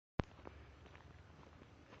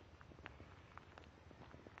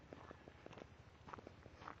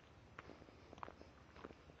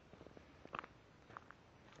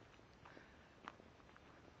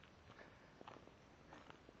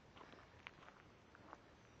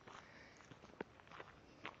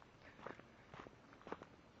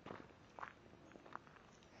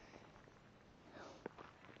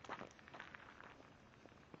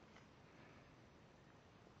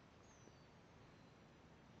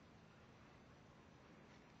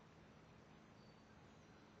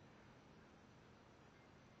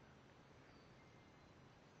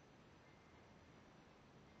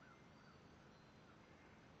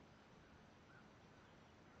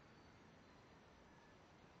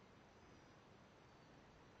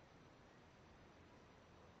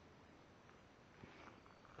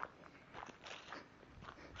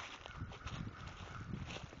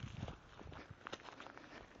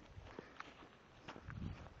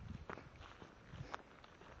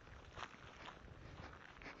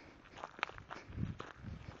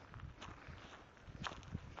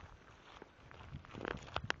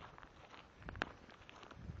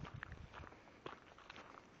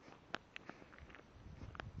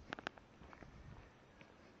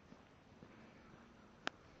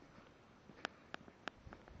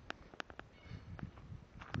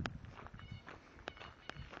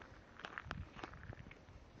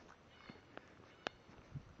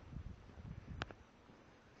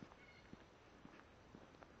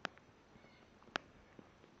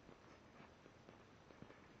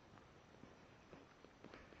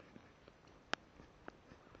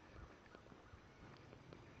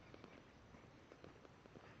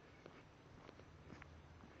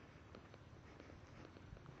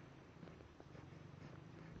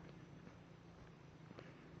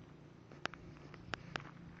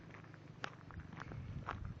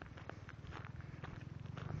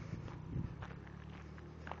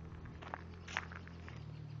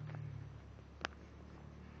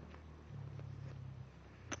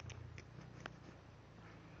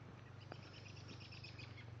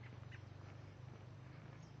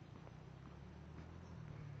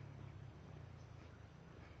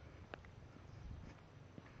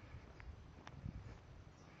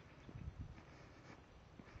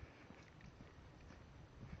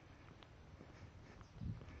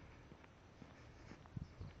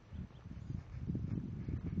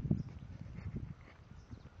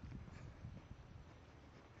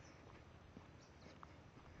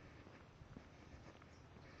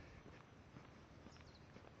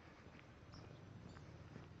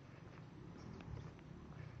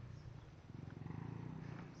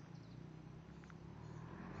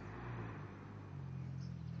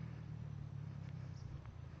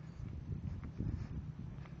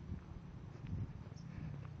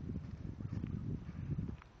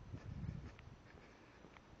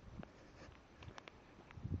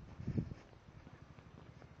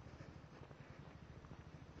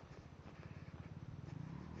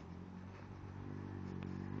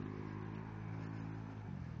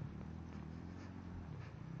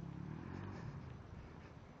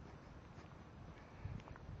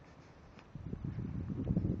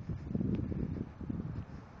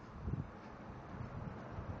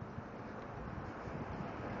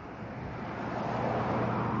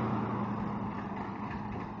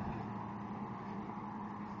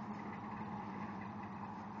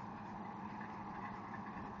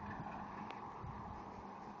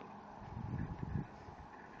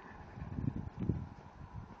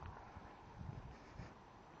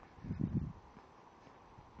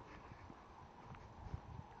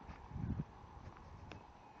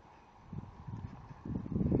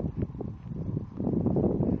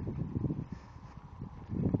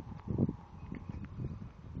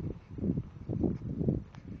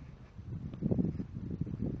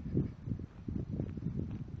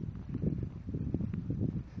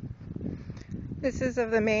This is of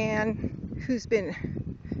the man who's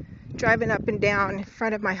been driving up and down in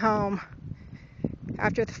front of my home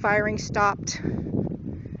after the firing stopped.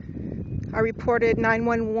 I reported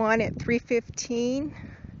 911 at 3:15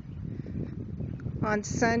 on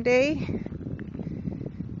Sunday.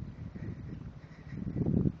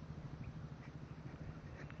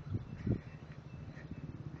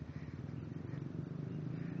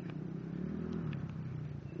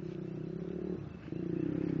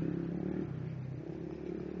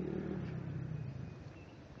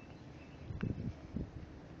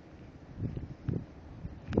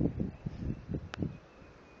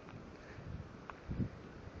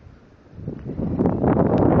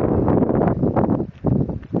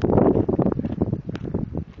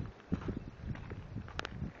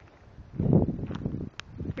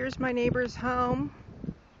 Here's my neighbor's home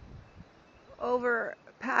over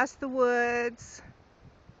past the woods,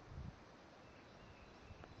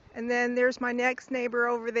 and then there's my next neighbor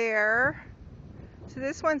over there. So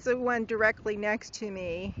this one's the one directly next to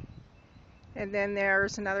me, and then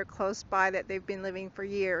there's another close by that they've been living for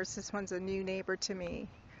years. This one's a new neighbor to me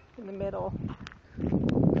in the middle.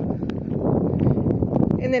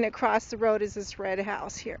 And then across the road is this red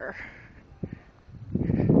house here.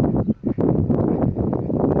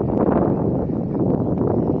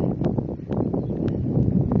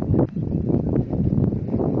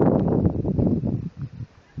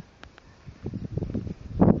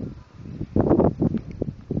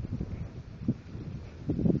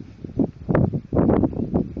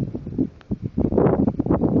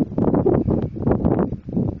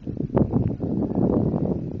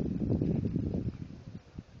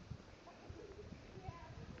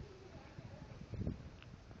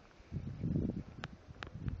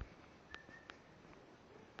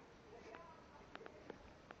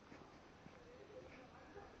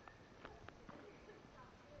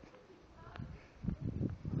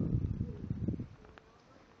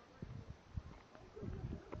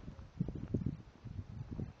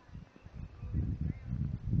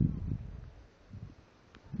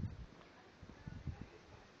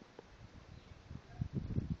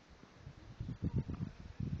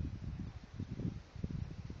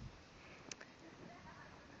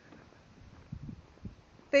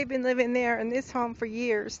 They've been living there in this home for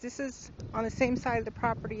years. This is on the same side of the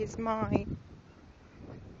property as mine.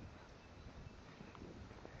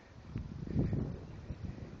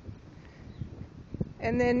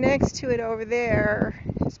 And then next to it over there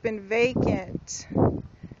has been vacant.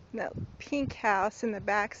 That pink house in the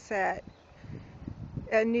back set,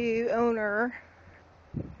 a new owner.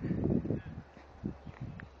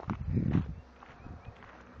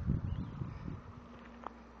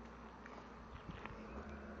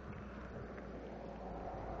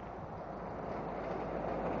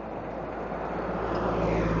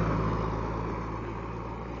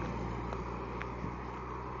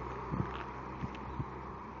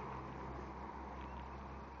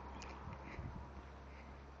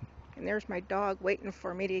 And there's my dog waiting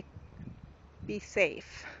for me to be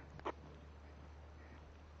safe.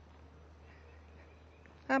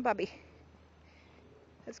 Huh, Bobby?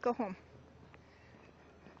 Let's go home.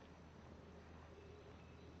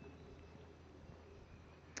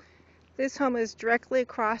 This home is directly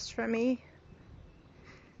across from me.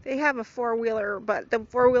 They have a four-wheeler, but the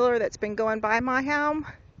four-wheeler that's been going by my home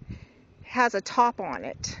has a top on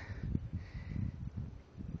it.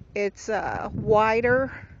 It's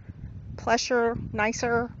wider, plusher,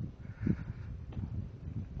 nicer,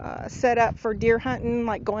 set up for deer hunting,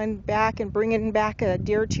 like going back and bringing back a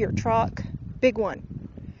deer to your truck. Big one.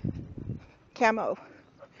 Camo.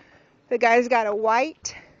 The guy's got a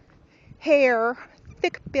white hair,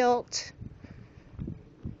 thick built,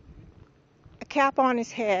 a cap on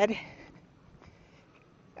his head,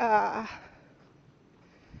 had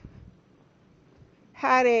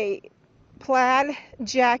a plaid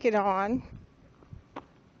jacket on,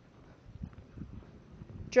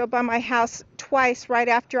 drove by my house twice right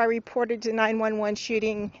after I reported to 911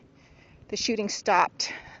 shooting. The shooting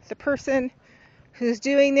stopped. The person who's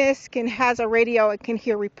doing this has a radio and can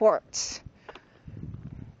hear reports.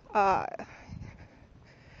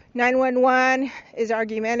 911 is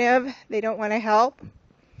argumentative. They don't want to help.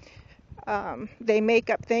 They make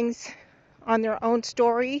up things on their own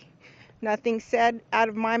story. Nothing said out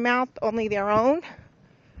of my mouth, only their own.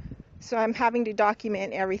 So I'm having to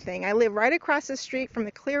document everything. I live right across the street from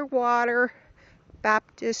the Clearwater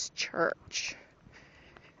Baptist Church.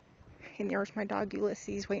 And there's my dog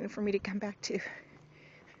Ulysses waiting for me to come back to.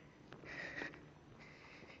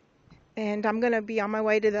 And I'm going to be on my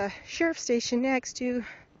way to the sheriff's station next to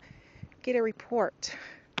get a report,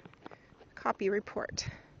 copy report.